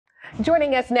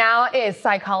Joining us now is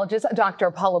psychologist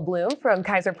Dr. Paula Bloom from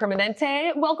Kaiser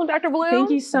Permanente. Welcome, Dr. Bloom. Thank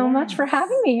you so much for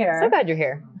having me here. So glad you're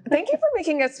here. Thank you for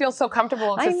making us feel so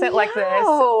comfortable to sit like this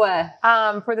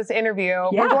for this interview.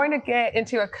 Yeah. We're going to get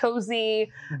into a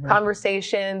cozy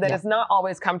conversation that is not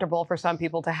always comfortable for some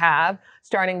people to have,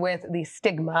 starting with the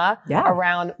stigma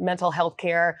around mental health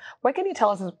care. What can you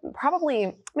tell us is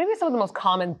probably maybe some of the most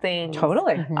common things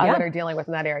that are dealing with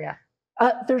in that area?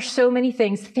 There's so many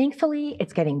things. Thankfully,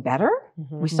 it's getting better.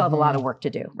 We still have a lot of work to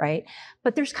do, right?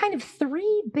 But there's kind of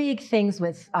three big things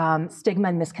with stigma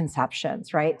and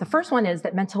misconceptions, right? The first one is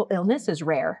that mental illness is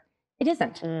rare. It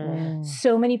isn't.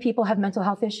 So many people have mental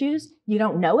health issues. You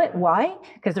don't know it. Why?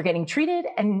 Because they're getting treated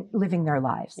and living their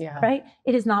lives, right?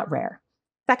 It is not rare.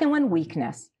 Second one,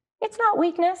 weakness. It's not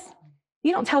weakness.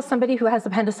 You don't tell somebody who has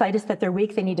appendicitis that they're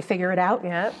weak. They need to figure it out,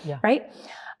 right?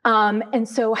 And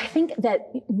so I think that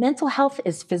mental health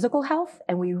is physical health,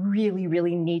 and we really,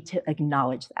 really need to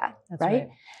acknowledge that, right?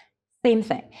 Same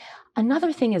thing.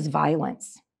 Another thing is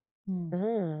violence.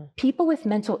 People with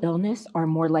mental illness are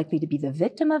more likely to be the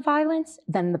victim of violence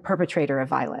than the perpetrator of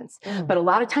violence. But a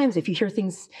lot of times, if you hear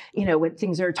things, you know, when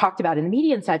things are talked about in the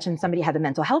media and such, and somebody had a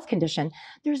mental health condition,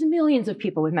 there's millions of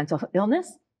people with mental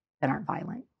illness that aren't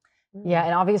violent. Yeah,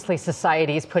 and obviously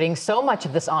society is putting so much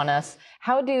of this on us.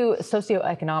 How do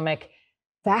socioeconomic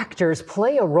factors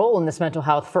play a role in this mental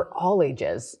health for all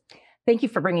ages? Thank you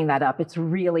for bringing that up. It's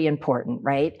really important,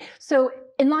 right? So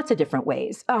in lots of different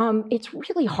ways. It's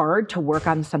really hard to work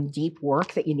on some deep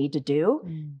work that you need to do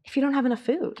if you don't have enough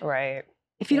food. Right.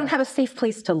 If you don't have a safe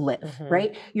place to live,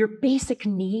 right? Your basic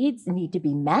needs need to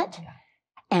be met.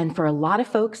 And for a lot of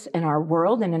folks in our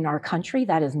world and in our country,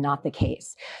 that is not the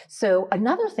case. So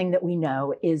another thing that we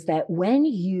know is that when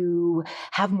you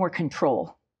have more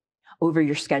control over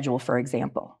your schedule, for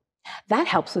example, that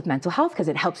helps with mental health because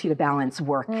it helps you to balance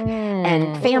work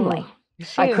and family.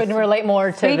 I couldn't relate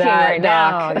more to that right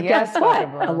now. But guess what?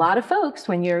 A lot of folks,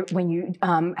 when you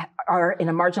are in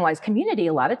a marginalized community,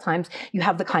 a lot of times you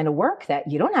have the kind of work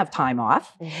that you don't have time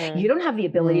off. You don't have the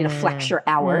ability to flex your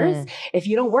hours. If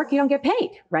you don't work, you don't get paid,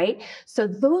 right? So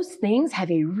those things have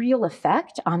a real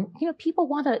effect on, you know, people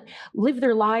want to live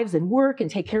their lives and work and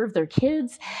take care of their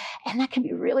kids. And that can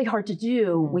be really hard to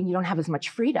do when you don't have as much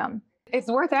freedom. It's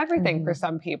worth everything for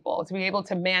some people to be able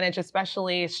to manage,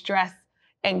 especially stress,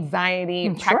 anxiety,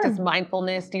 practice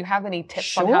mindfulness. Do you have any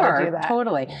tips on how to do that?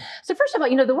 Totally. So first of all,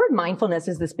 you know, the word mindfulness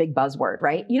is this big buzzword,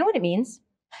 right? You know what it means?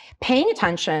 Paying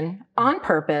attention on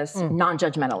purpose,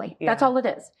 non-judgmentally. That's all it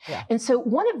is. And so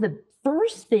one of the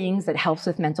first things that helps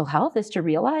with mental health is to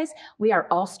realize we are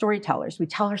all storytellers. We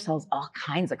tell ourselves all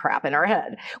kinds of crap in our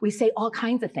head. We say all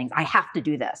kinds of things. I have to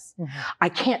do this. I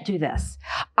can't do this.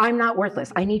 I'm not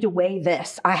worthless. I need to weigh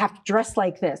this. I have to dress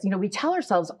like this. You know, we tell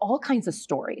ourselves all kinds of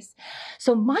stories.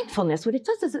 So mindfulness, what it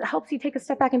does is it helps you take a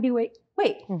step back and be, wait,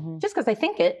 just because I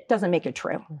think it doesn't make it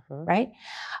true, right?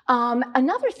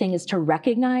 Another thing is to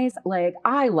recognize, like,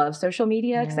 I love social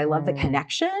media because I love the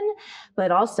connection,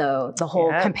 but also the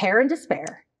whole compare and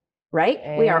despair, right?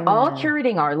 We are all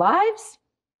curating our lives,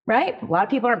 right? A lot of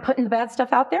people aren't putting the bad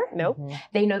stuff out there. Nope.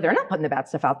 They know they're not putting the bad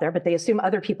stuff out there, but they assume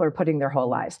other people are putting their whole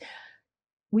lives.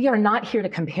 We are not here to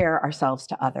compare ourselves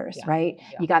to others, right?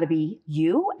 You got to be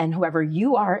you, and whoever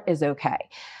you are is okay.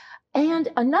 And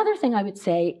another thing I would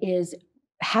say is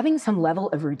having some level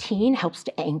of routine helps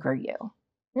to anchor you.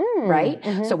 Right?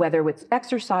 So whether it's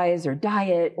exercise or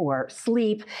diet or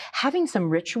sleep, having some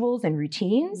rituals and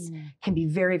routines can be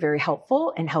very, very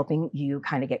helpful in helping you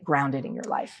kind of get grounded in your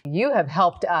life. You have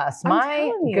helped us.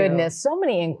 My goodness, so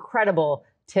many incredible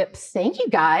tips. Thank you,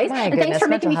 guys. And thanks for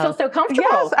making me feel so comfortable.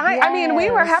 Yes, I mean, we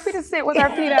were happy to sit with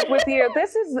our feet up with you.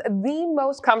 This is the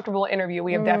most comfortable interview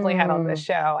we have definitely had on this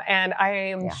show. And I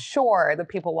am sure that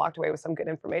people walked away with some good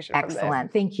information from this.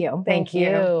 Excellent. Thank you. Thank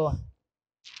you.